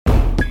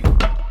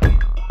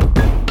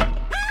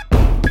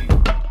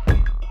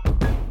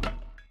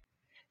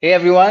Hey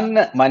everyone,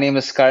 my name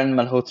is Karan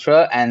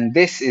Malhotra and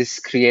this is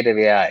Creative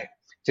AI.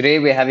 Today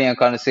we're having a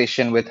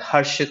conversation with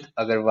Harshit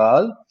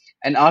Agrawal,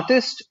 an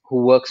artist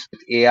who works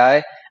with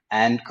AI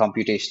and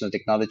computational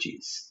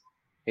technologies.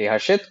 Hey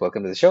Harshit,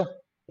 welcome to the show.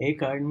 Hey,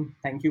 Karan,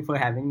 thank you for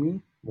having me.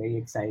 Very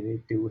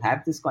excited to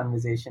have this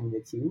conversation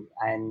with you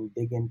and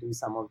dig into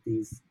some of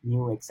these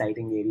new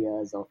exciting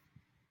areas of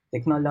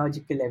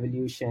technological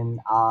evolution,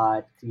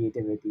 art,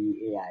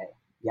 creativity, AI.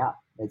 Yeah,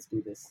 let's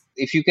do this.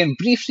 If you can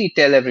briefly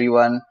tell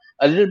everyone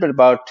a little bit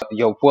about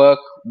your work,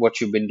 what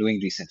you've been doing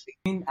recently.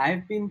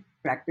 I've been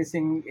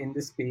practicing in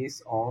the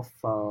space of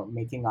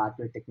making art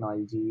with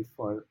technology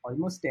for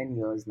almost 10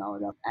 years now.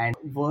 And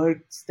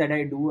works that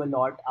I do a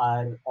lot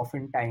are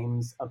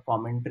oftentimes a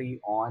commentary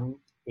on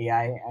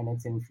AI and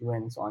its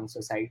influence on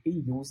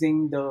society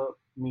using the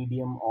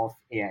medium of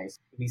AI.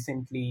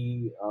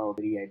 Recently,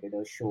 I did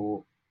a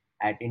show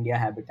at India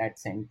Habitat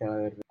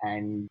Center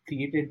and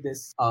created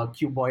this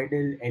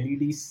cuboidal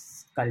LED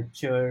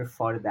sculpture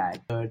for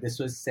that. This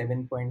was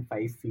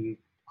 7.5 feet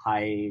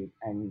high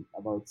and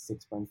about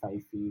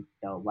 6.5 feet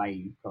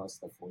wide across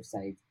the four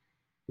sides.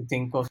 To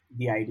think of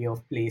the idea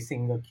of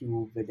placing a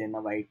cube within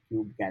a white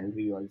cube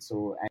gallery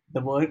also. And the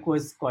work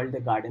was called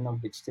The Garden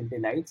of Digital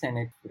Delights, and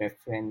it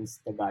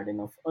referenced the Garden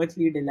of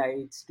Earthly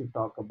Delights to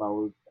talk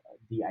about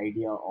the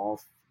idea of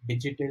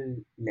digital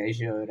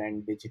leisure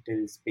and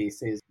digital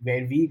spaces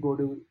where we go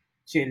to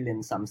chill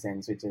in some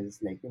sense, which is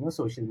like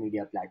social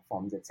media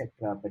platforms,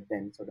 etc. But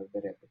then sort of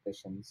the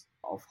repercussions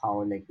of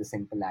how like the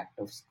simple act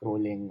of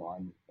scrolling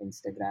on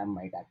Instagram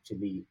might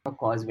actually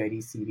cause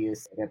very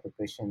serious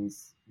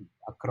repercussions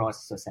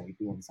across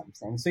society in some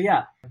sense. So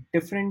yeah,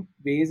 different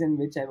ways in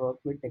which I work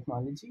with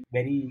technology.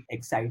 Very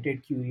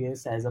excited,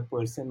 curious as a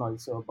person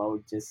also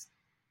about just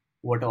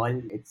what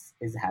all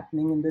is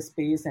happening in the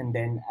space, and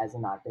then as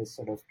an artist,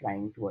 sort of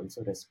trying to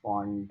also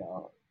respond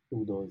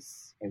to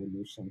those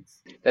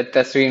evolutions.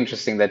 That's really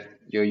interesting that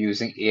you're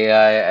using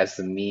AI as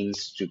the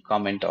means to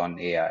comment on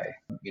AI.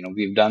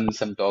 We've done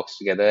some talks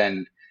together,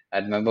 and I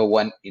remember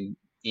one in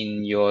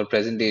your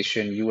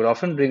presentation, you would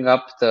often bring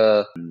up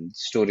the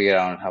story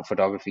around how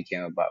photography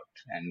came about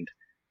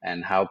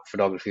and how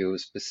photography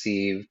was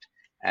perceived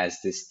as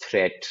this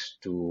threat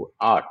to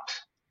art,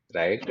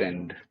 right?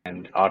 And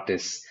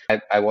artists.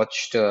 I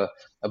watched a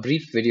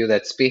brief video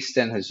that Space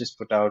 10 has just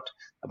put out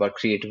about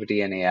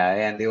creativity and AI,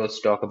 and they also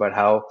talk about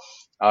how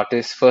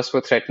artists first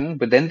were threatened,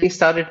 but then they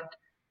started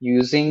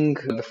using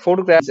the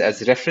photographs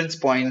as reference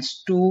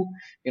points to,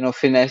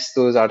 finesse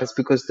those artists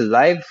because the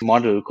live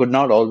model could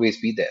not always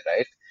be there,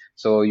 right?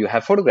 So you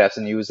have photographs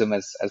and you use them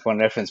as one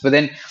reference. But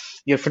then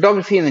you have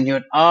photography and then you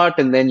have art,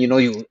 and then,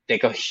 you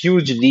take a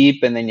huge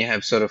leap, and then you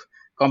have sort of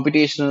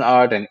computational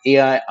art and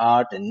AI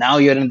art. And now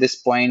you're in this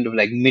point of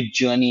like Mid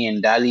Journey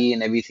and DALI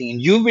and everything.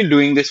 And you've been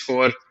doing this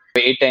for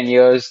 8, 10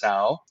 years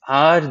now.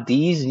 Are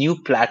these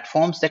new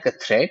platforms like a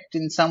threat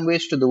in some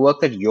ways to the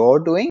work that you're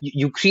doing?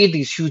 You create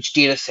these huge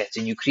data sets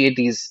and you create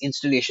these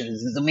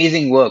installations, this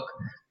amazing work.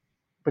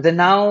 But then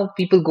now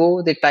people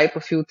go, they type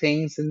a few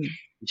things and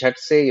just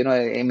say,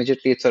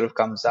 immediately it sort of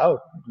comes out.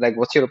 Like,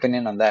 what's your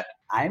opinion on that?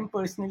 I'm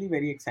personally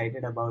very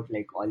excited about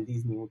like all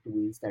these new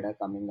tools that are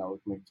coming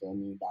out,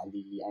 Midjourney,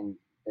 Dali, and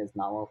there's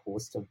now a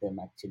host of them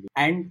actually.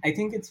 And I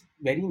think it's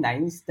very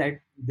nice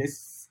that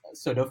this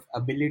sort of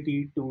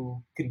ability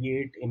to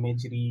create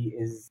imagery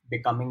is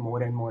becoming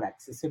more and more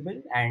accessible.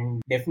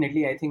 And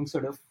definitely, I think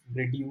sort of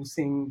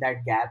reducing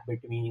that gap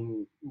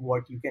between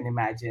what you can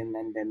imagine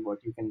and then what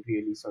you can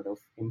really sort of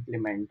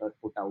implement or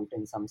put out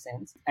in some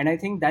sense. And I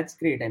think that's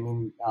great. I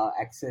mean,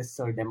 access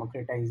or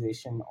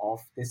democratization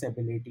of this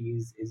ability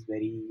is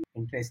very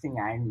interesting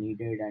and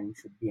needed and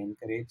should be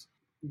encouraged.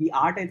 The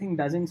art, I think,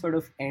 doesn't sort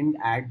of end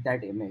at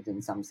that image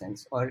in some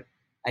sense, or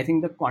I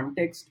think the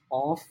context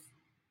of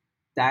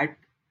that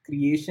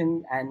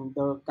creation and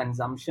the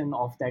consumption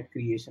of that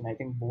creation, I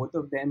think both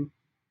of them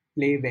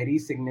play very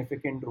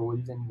significant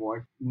roles in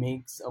what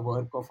makes a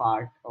work of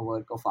art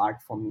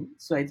for me.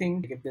 So I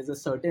think if there's a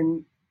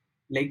certain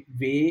like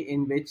way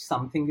in which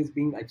something is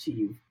being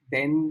achieved,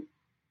 then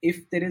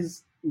if there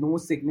is no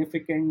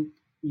significant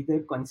either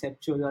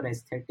conceptual or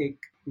aesthetic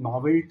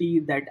novelty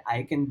that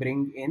I can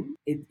bring in,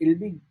 it'll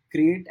be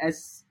great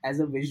as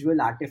a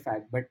visual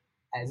artifact, but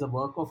as a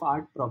work of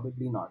art,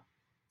 probably not.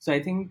 So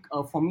I think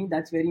for me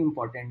that's very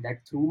important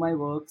that through my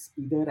works,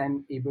 either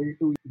I'm able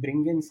to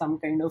bring in some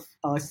kind of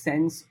a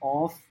sense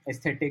of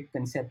aesthetic,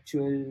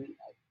 conceptual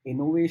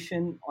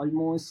innovation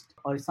almost,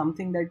 or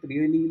something that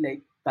really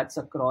like cuts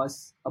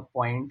across a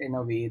point in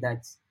a way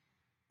that's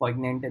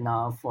poignant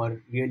enough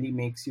or really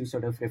makes you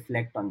sort of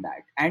reflect on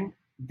that. And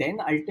then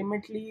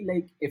ultimately,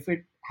 like if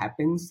it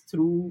happens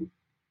through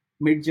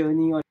Mid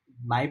Journey or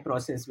my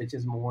process, which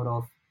is more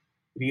of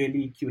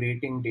really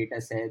curating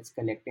data sets,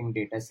 collecting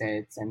data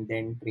sets, and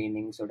then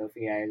training sort of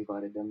AI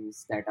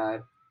algorithms that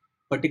are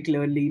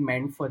particularly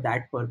meant for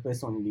that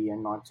purpose only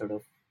and not sort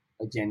of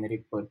a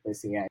generic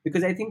purpose AI.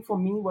 Because I think for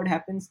me, what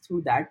happens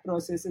through that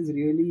process is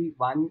really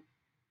one,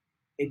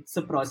 it's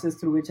a process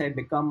through which I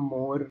become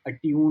more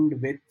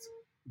attuned with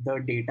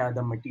the data,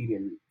 the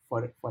material.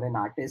 For an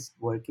artist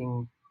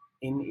working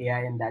in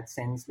AI in that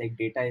sense, like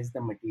data is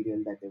the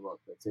material that they work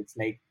with. So it's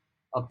like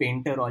a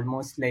painter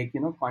almost like,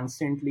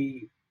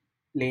 constantly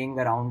playing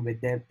around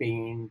with their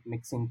paint,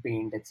 mixing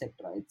paint, etc.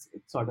 It's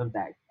sort of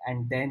that.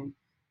 And then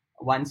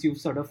once you've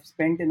sort of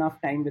spent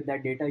enough time with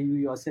that data, you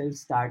yourself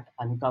start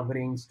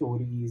uncovering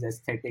stories,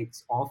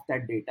 aesthetics of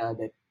that data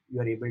that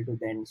you're able to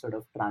then sort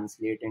of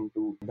translate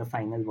into the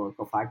final work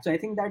of art. So I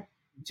think that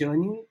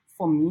journey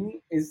for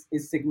me is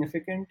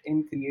significant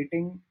in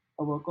creating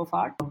a work of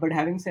art. But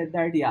having said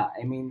that, yeah,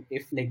 I mean,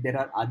 if like there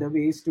are other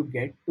ways to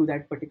get to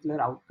that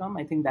particular outcome,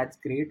 I think that's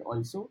great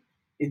also.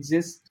 It's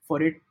just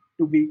for it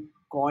to be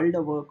called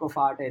a work of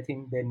art, I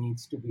think there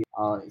needs to be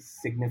a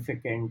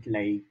significant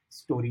like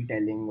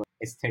storytelling or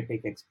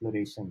aesthetic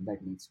exploration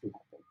that needs to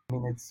happen. I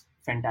mean, it's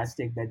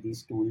fantastic that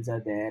these tools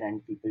are there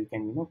and people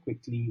can,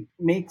 quickly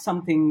make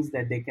some things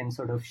that they can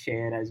sort of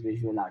share as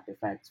visual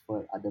artifacts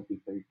for other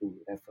people to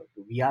refer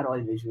to. We are all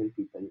visual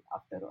people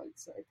after all,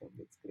 so I think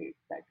it's great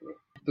that way.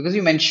 Because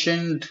you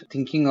mentioned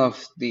thinking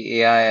of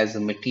the AI as a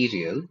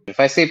material. If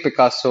I say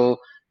Picasso,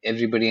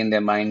 everybody in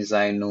their mind's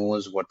eye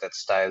knows what that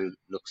style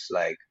looks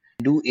like.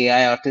 Do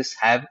AI artists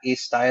have a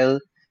style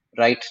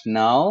right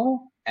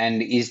now?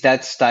 And is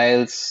that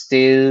style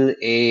still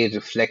a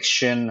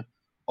reflection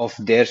of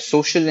their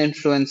social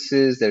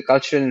influences, their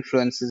cultural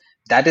influences?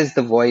 That is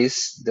the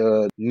voice.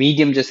 The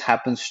medium just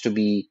happens to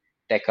be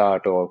tech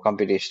art or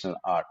computational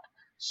art.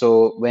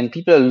 So when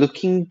people are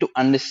looking to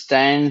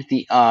understand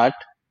the art,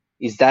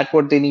 is that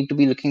what they need to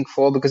be looking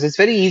for? Because it's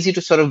very easy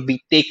to sort of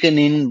be taken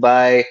in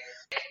by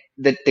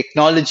the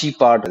technology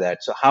part of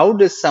that. So how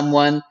does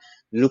someone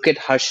look at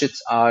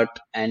Harshit's art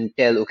and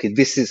tell, okay,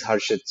 this is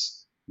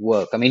Harshit's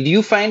work? I mean, do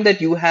you find that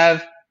you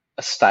have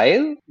a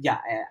style? Yeah,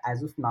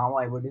 as of now,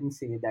 I wouldn't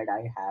say that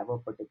I have a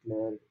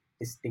particular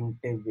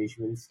distinctive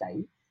visual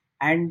style.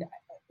 And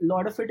a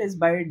lot of it is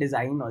by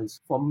design also.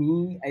 For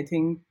me, I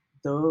think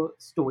the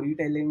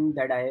storytelling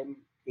that I am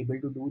able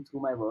to do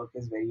through my work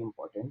is very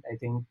important. I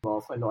think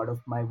of a lot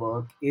of my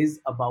work is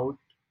about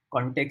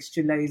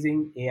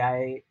contextualizing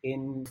AI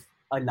in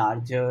a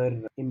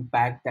larger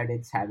impact that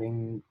it's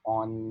having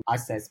on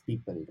us as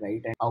people,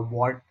 right? And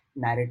what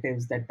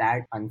narratives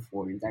that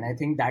unfolds. And I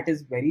think that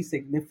is very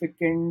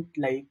significant,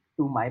 like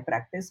to my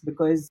practice,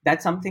 because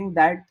that's something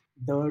that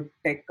the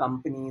tech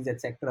companies,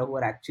 etc., who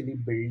are actually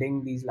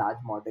building these large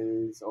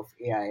models of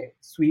AI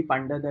sweep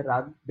under the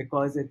rug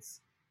because it's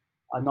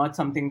not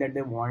something that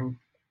they want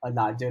a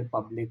larger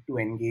public to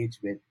engage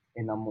with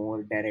in a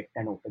more direct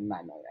and open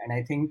manner. And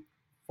I think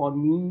for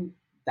me,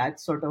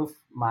 that's sort of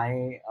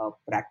my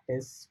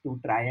practice to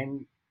try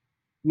and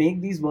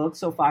make these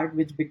works of art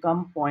which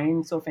become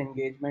points of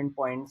engagement,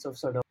 points of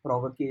sort of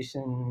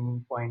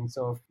provocation, points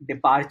of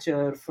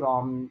departure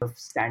from the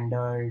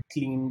standard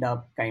cleaned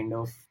up kind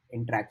of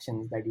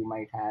interactions that you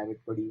might have. It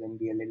could even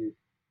be a little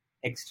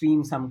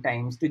extreme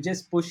sometimes, to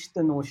just push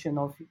the notion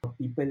of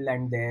people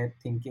and their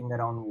thinking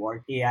around what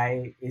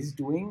AI is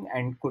doing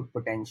and could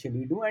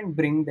potentially do, and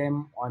bring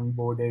them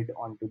onboarded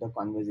onto the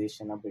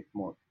conversation a bit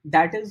more.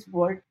 That is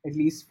what, at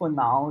least for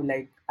now,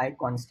 like I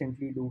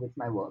constantly do with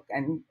my work.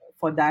 And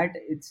for that,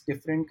 it's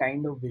different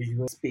kind of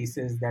visual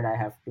spaces that I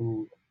have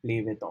to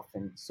play with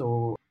often.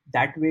 So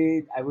that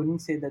way, I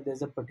wouldn't say that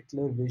there's a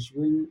particular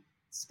visual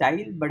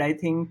style, but I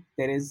think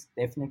there is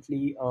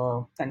definitely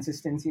a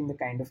consistency in the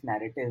kind of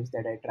narratives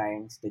that I try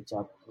and stitch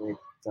up with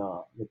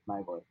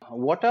my work.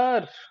 What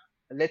are,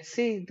 let's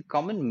say, the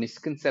common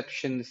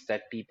misconceptions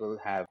that people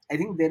have? I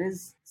think there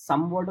is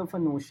somewhat of a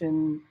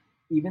notion,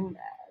 even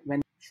when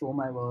I show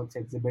my works,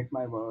 exhibit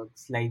my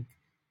works, like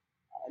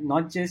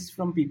not just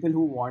from people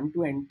who want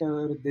to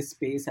enter this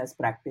space as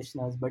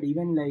practitioners, but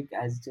even like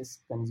as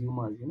just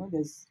consumers.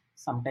 There's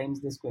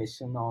sometimes this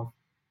question of,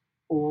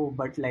 oh,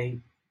 but like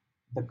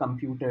the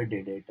computer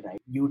did it, right?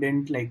 You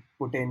didn't like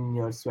put in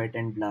your sweat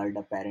and blood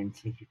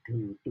apparently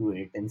to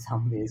it in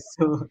some ways.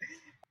 So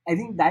I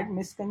think that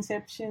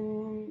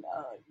misconception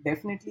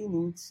definitely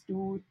needs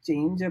to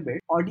change a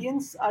bit.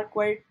 Audience are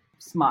quite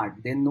smart.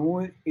 They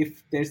know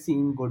if they're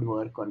seeing good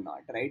work or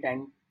not, right?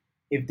 And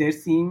if they're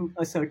seeing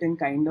a certain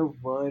kind of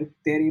work,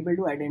 they're able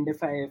to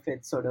identify if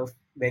it's sort of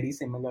very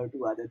similar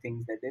to other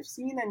things that they've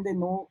seen, and they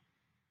know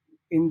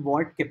in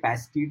what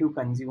capacity to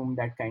consume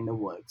that kind of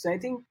work. So I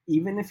think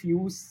even if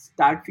you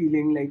start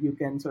feeling like you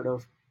can sort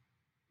of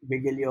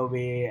wiggle your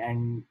way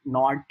and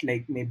not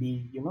like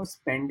maybe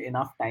spend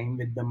enough time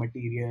with the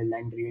material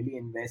and really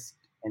invest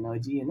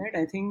energy in it,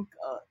 I think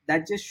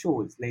that just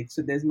shows, like,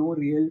 so there's no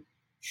real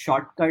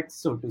shortcuts,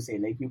 so to say.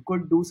 Like, you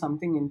could do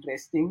something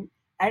interesting.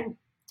 And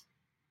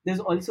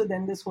there's also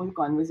then this whole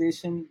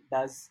conversation,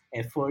 does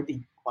effort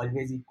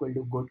always equal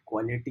to good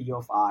quality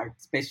of art,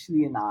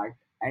 especially in art?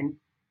 And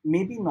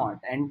maybe not.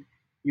 And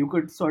you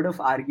could sort of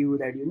argue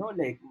that,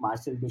 like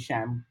Marcel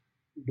Duchamp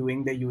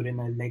doing the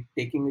urinal, like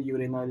taking a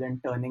urinal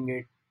and turning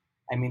it,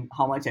 I mean,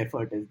 how much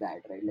effort is that,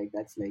 right? Like,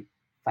 that's like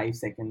 5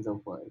 seconds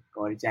of work.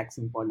 Or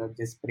Jackson Pollock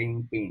just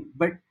spraying paint.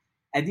 But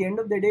at the end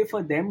of the day,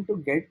 for them to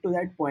get to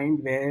that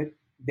point where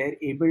they're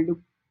able to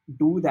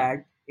do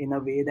that in a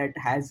way that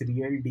has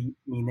real deep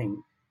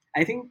meaning,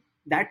 I think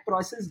that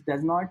process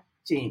does not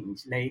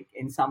change. Like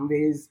in some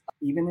ways,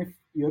 even if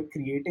you're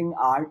creating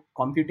art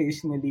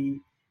computationally,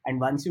 and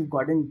once you've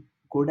gotten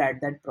good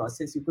at that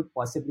process, you could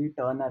possibly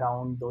turn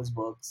around those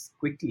works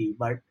quickly.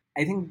 But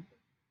I think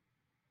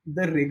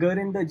the rigor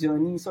in the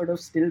journey sort of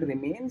still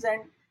remains,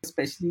 and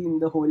especially in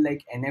the whole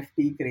like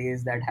NFT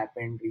craze that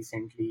happened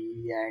recently,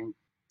 and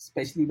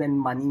especially when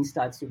money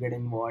starts to get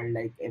involved,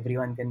 like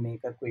everyone can make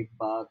a quick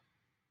buck.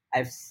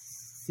 I've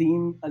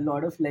seen a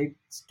lot of like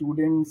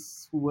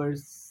students who were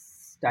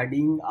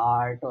studying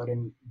art or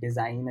in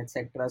design,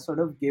 etc., sort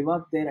of give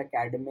up their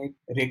academic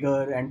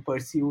rigor and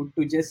pursuit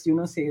to just,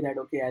 say that,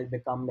 okay, I'll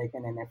become like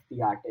an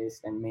NFT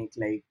artist and make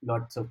like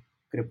lots of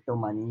crypto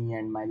money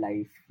and my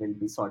life will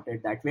be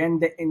sorted that way.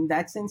 And in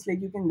that sense,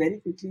 like you can very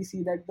quickly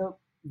see that the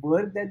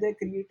work that they're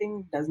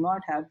creating does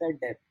not have that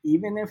depth,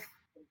 even if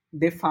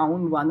they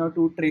found one or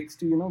two tricks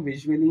to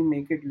visually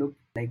make it look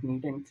like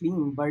neat and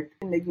clean. But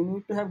like you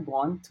need to have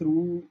gone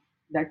through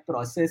that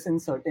process in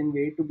certain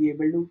way to be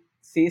able to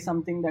say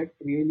something that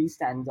really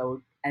stands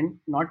out. And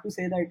not to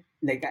say that,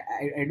 like,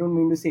 I don't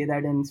mean to say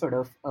that in sort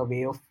of a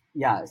way of,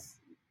 yes,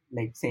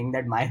 like saying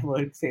that my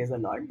work says a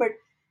lot, but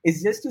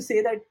it's just to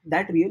say that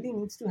that really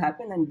needs to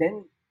happen. And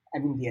then, I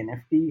mean, the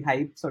NFT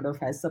hype sort of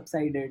has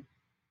subsided,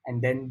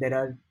 and then there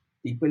are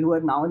people who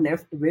are now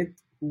left with,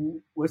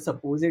 who were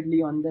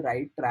supposedly on the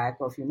right track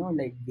of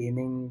like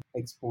gaining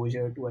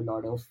exposure to a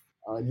lot of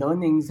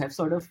learnings, have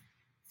sort of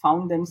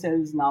found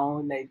themselves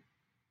now like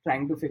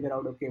trying to figure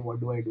out, okay, what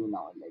do I do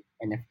now? Like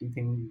NFT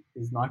thing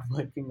is not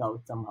working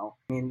out somehow.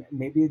 I mean,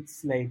 maybe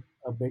it's like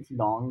a bit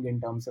long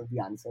in terms of the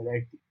answer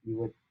that you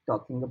were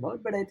talking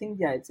about, but I think,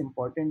 yeah, it's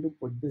important to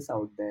put this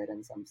out there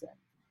in some sense.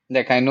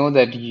 Like, I know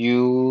that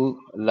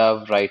you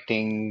love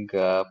writing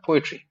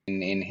poetry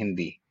in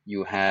Hindi.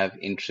 You have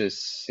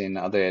interests in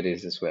other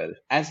areas as well.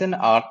 As an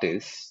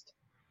artist,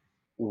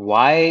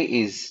 why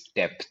is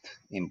depth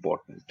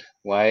important?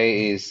 Why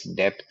is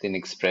depth in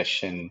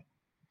expression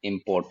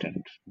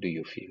important, do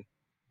you feel?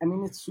 I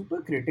mean, it's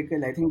super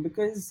critical, I think,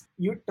 because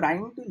you're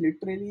trying to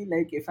literally,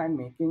 like, if I'm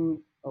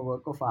making a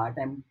work of art,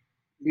 I'm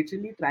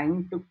literally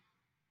trying to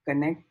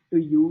connect to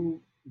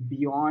you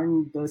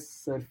beyond the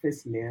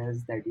surface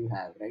layers that you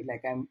have, right?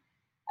 Like,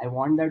 I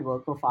want that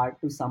work of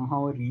art to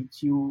somehow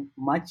reach you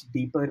much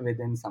deeper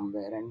within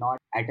somewhere, and not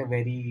at a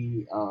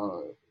very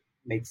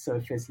like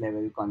surface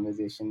level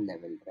conversation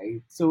level,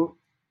 right? So,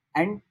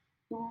 and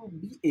to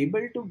be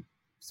able to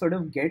sort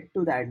of get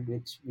to that,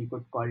 which we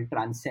could call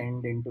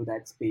transcend into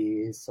that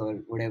space or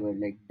whatever,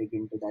 like dig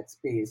into that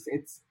space,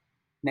 it's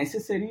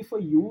necessary for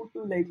you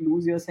to like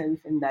lose yourself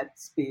in that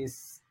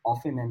space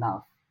often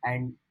enough,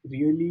 and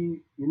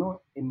really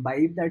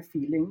imbibe that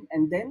feeling,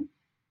 and then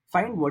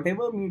find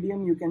whatever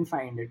medium you can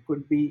find. It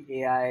could be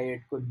AI,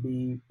 it could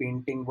be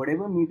painting,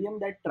 whatever medium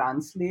that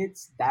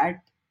translates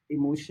that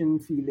emotion,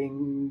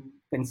 feeling,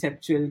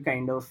 conceptual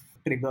kind of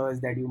triggers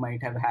that you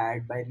might have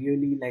had by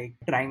really like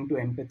trying to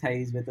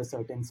empathize with a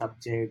certain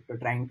subject, or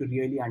trying to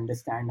really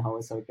understand how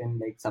a certain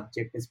like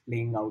subject is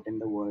playing out in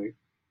the world,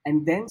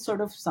 and then sort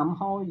of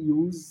somehow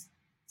use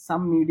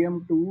some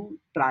medium to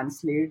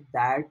translate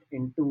that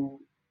into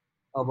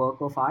a work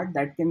of art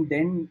that can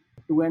then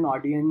to an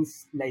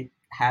audience like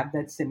have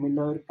that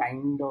similar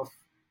kind of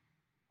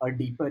a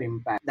deeper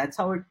impact. That's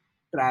how it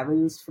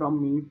travels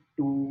from me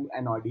to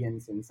an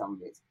audience in some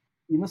ways.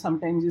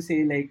 Sometimes you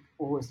say like,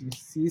 oh, you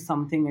see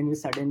something and you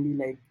suddenly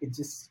like it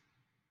just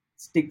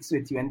sticks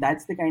with you, and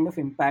that's the kind of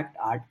impact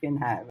art can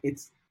have.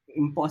 It's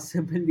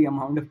impossible the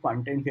amount of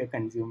content we are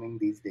consuming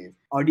these days,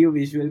 audio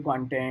visual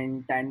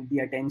content, and the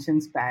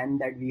attention span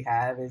that we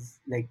have is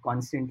like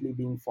constantly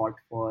being fought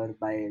for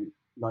by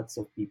lots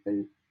of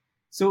people.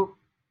 So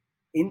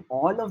in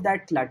all of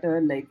that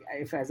clutter, like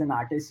if as an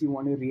artist you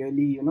want to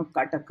really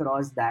cut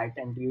across that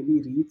and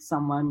really reach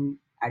someone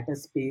at a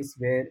space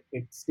where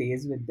it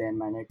stays with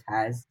them and it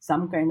has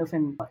some kind of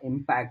an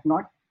impact,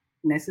 not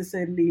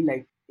necessarily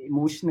like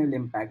emotional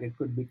impact, it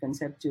could be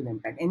conceptual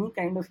impact, any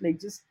kind of like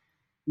just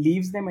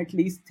leaves them at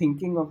least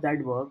thinking of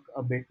that work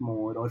a bit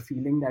more or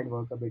feeling that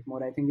work a bit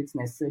more. I think it's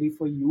necessary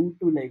for you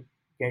to like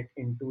get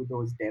into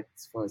those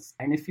depths first.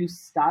 And if you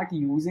start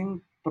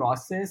using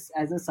process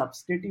as a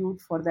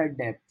substitute for that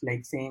depth,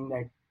 like saying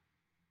that,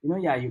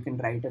 yeah, you can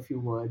write a few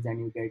words and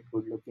you get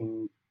good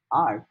looking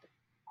art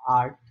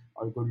or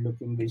good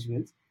looking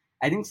visuals.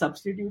 I think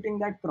substituting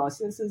that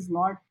process is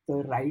not the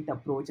right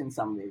approach in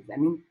some ways. I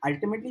mean,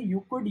 ultimately,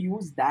 you could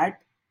use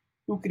that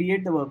to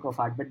create the work of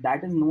art, but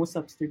that is no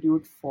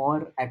substitute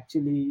for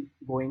actually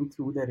going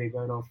through the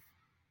rigor of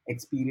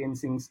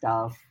experiencing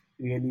stuff,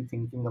 really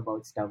thinking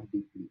about stuff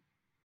deeply.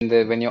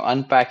 When you're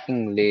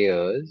unpacking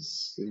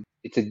layers,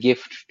 it's a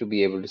gift to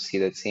be able to see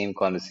that same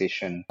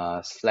conversation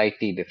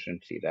slightly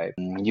differently, right?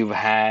 You've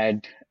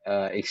had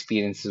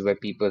experiences where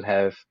people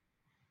have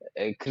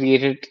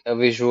created a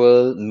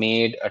visual,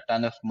 made a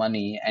ton of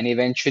money, and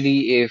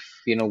eventually, if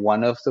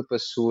one of the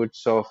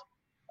pursuits of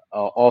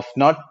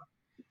not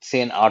say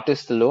an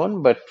artist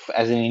alone, but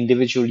as an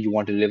individual, you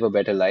want to live a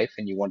better life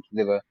and you want to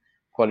live a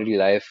quality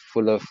life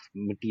full of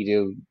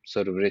material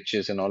sort of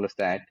riches and all of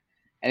that.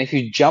 And if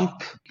you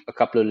jump a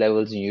couple of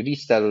levels and you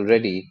reach that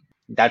already,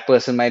 that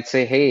person might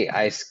say, hey,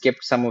 I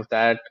skipped some of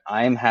that.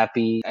 I'm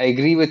happy. I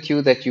agree with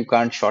you that you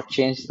can't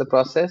shortchange the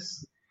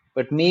process,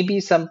 but maybe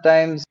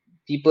sometimes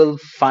people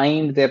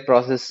find their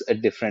process a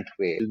different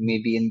way.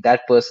 Maybe in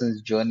that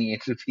person's journey,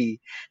 it will be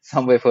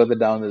somewhere further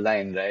down the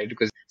line, right?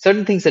 Because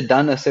certain things are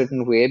done a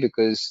certain way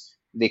because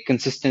they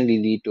consistently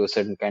lead to a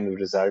certain kind of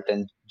result,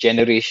 and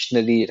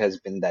generationally, it has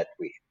been that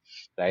way,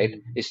 right?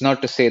 Mm. It's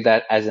not to say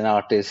that as an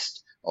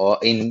artist or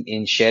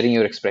in sharing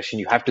your expression,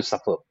 you have to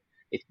suffer.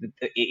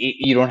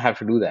 You don't have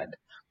to do that.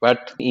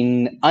 But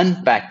in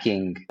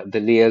unpacking the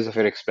layers of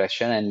your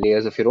expression and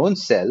layers of your own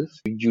self,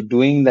 you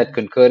doing that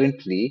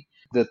concurrently,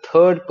 the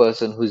third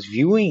person who's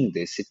viewing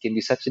this, it can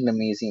be such an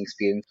amazing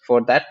experience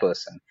for that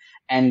person.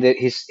 And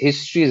his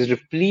history is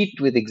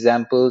replete with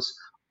examples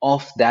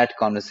of that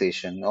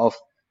conversation, of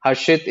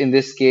Harshit, in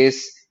this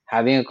case,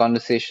 having a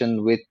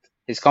conversation with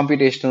his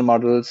computational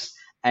models,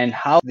 and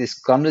how this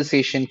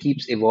conversation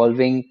keeps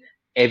evolving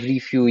every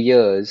few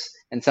years,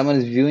 and someone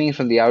is viewing it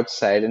from the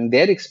outside and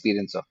their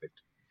experience of it.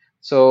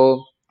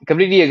 So,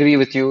 completely agree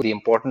with you, the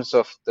importance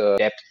of the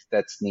depth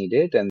that's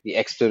needed and the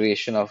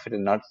exploration of it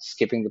and not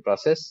skipping the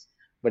process.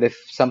 But if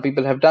some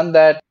people have done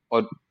that,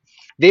 or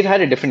they've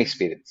had a different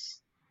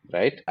experience,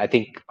 right? I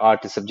think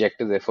art is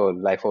subjective, therefore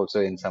life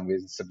also in some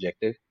ways is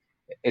subjective.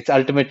 It's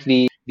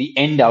ultimately the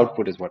end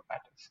output is what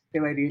matters. I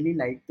really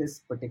like this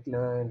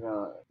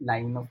particular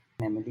line of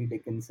Emily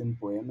Dickinson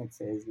poem. It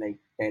says like,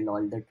 "Tell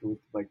all the truth,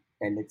 but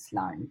tell it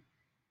slant."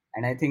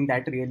 And I think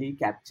that really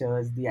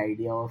captures the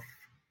idea of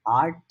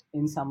art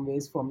in some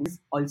ways. For me, is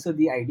also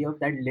the idea of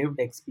that lived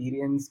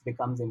experience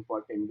becomes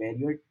important, where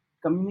you're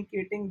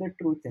communicating the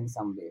truth in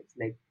some ways,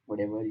 like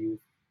whatever you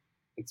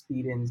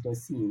experienced or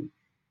seen,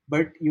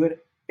 but you're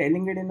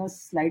telling it in a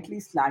slightly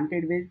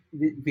slanted way,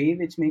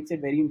 which makes it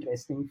very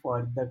interesting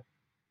for the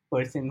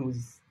person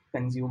who's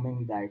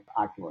consuming that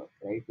artwork,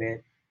 right?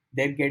 Where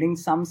they're getting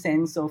some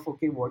sense of,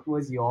 okay, what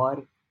was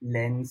your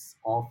lens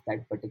of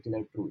that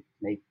particular truth?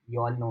 Like, we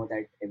all know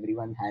that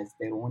everyone has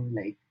their own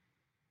like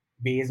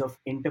ways of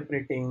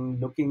interpreting,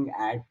 looking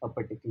at a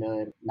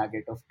particular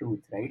nugget of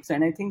truth, right? So,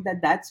 and I think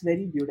that that's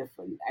very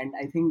beautiful. And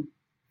I think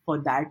for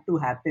that to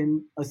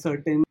happen, a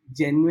certain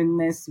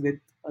genuineness with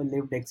a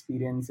lived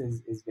experience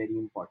is very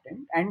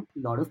important. And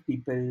a lot of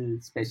people,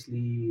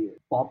 especially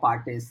pop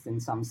artists in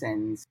some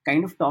sense,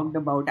 kind of talked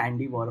about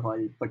Andy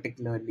Warhol,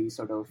 particularly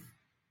sort of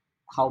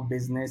how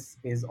business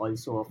is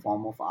also a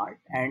form of art.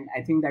 And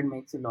I think that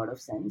makes a lot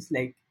of sense.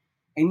 Like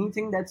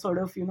anything that sort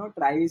of,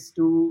 tries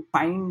to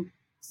find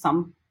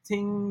something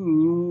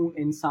new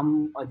in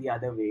some or the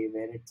other way,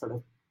 where it sort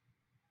of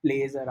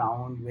plays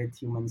around with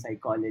human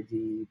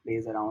psychology,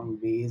 plays around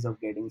ways of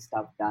getting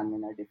stuff done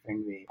in a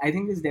different way, I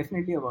think is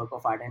definitely a work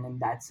of art. And in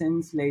that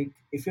sense, like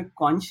if you're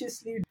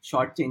consciously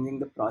shortchanging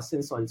the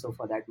process also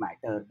for that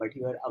matter, but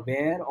you're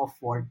aware of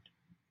what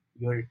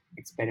you're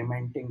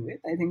experimenting with,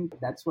 I think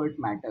that's what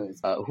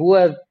matters. Who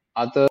are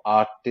other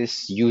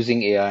artists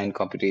using AI and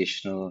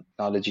computational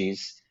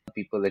technologies?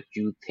 People that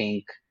you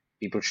think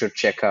people should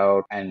check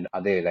out, and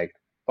are they like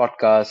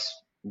podcasts,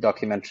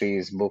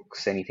 documentaries,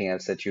 books, anything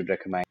else that you'd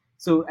recommend?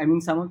 So, I mean,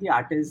 some of the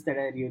artists that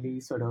I really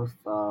sort of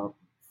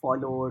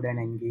followed and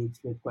engaged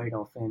with quite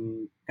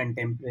often,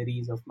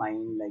 contemporaries of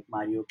mine like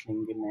Mario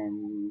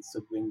Klingemann,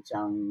 Sugwin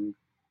Chung,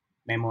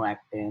 Memo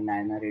Acton,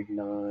 Anna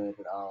Riddler,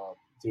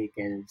 Jake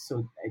Elf.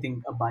 So I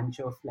think a bunch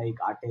of like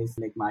artists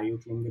like Mario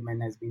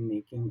Klingemann has been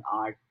making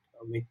art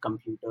with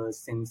computers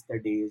since the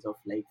days of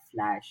like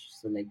Flash.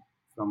 So like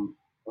from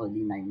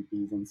early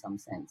 90s in some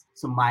sense.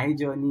 So my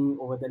journey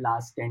over the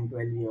last 10,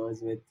 12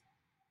 years with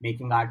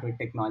making art with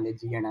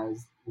technology, and I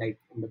was like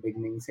in the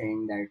beginning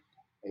saying that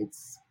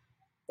it's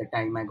the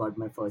time I got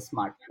my first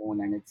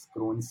smartphone, and it's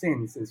grown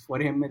since. Is for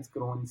him, it's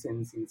grown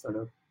since he sort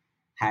of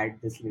had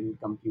this little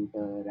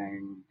computer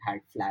and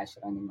had Flash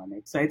running on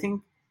it. So I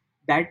think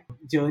that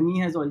journey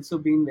has also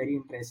been very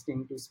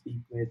interesting to speak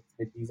with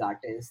these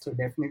artists. So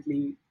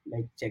definitely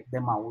like check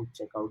them out,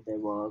 check out their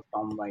work.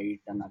 Tom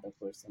White, another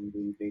person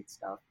doing great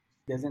stuff.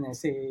 There's an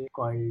essay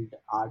called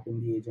Art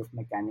in the Age of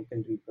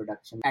Mechanical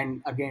Reproduction.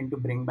 And again, to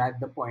bring back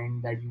the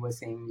point that you were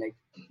saying, like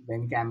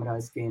when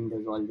cameras came,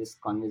 there's all this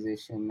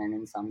conversation, and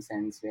in some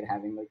sense, we're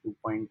having a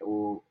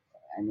 2.0,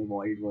 an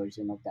evolved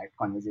version of that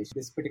conversation.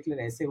 This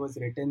particular essay was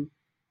written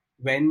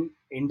when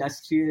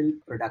industrial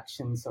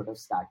production sort of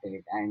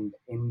started, and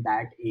in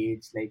that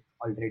age, like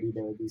already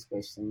there were these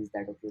questions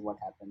that, okay, what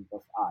happened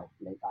of art,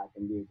 like art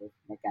in the age of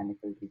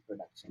mechanical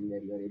reproduction, where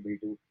you're able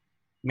to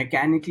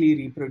mechanically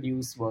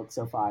reproduce works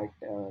of art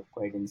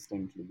quite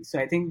instantly. So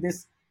I think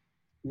this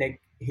like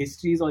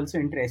history is also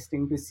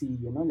interesting to see,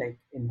 like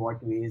in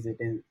what ways it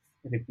is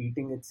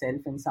repeating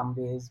itself in some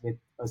ways with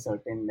a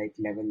certain like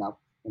level up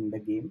in the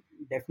game.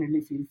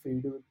 Definitely feel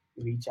free to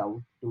reach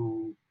out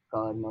to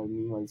Karn or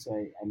me also.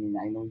 I mean,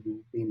 I know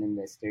you've been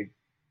invested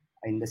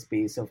in the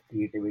space of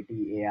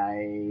creativity,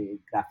 AI,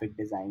 graphic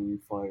design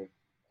for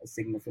a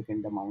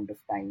significant amount of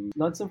time.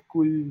 Lots of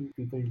cool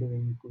people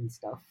doing cool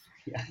stuff.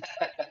 Yeah.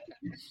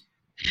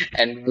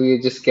 And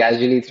we're just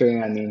casually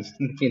throwing our names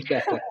in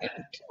that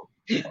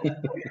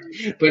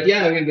But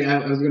yeah, I mean,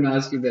 I was going to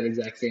ask you that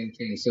exact same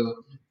thing.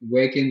 So,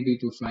 where can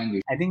people find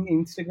you? I think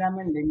Instagram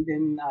and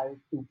LinkedIn are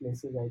two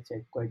places I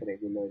check quite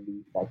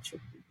regularly. That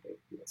should be great.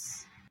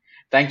 Yes.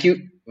 Thank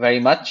you very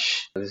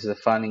much. This is a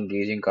fun,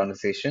 engaging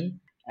conversation.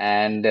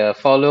 And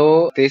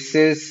follow This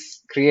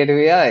is Creative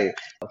AI.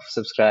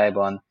 Subscribe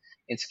on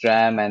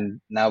Instagram, and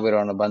now we're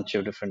on a bunch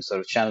of different sort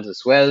of channels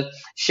as well.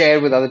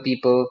 Share with other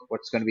people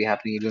what's going to be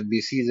happening. There will be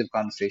a series of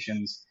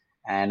conversations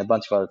and a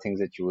bunch of other things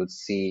that you will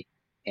see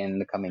in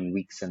the coming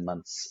weeks and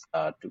months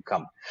to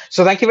come.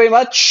 So thank you very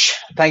much.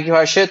 Thank you,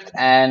 Harshit,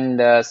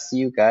 and see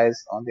you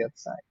guys on the other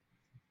side.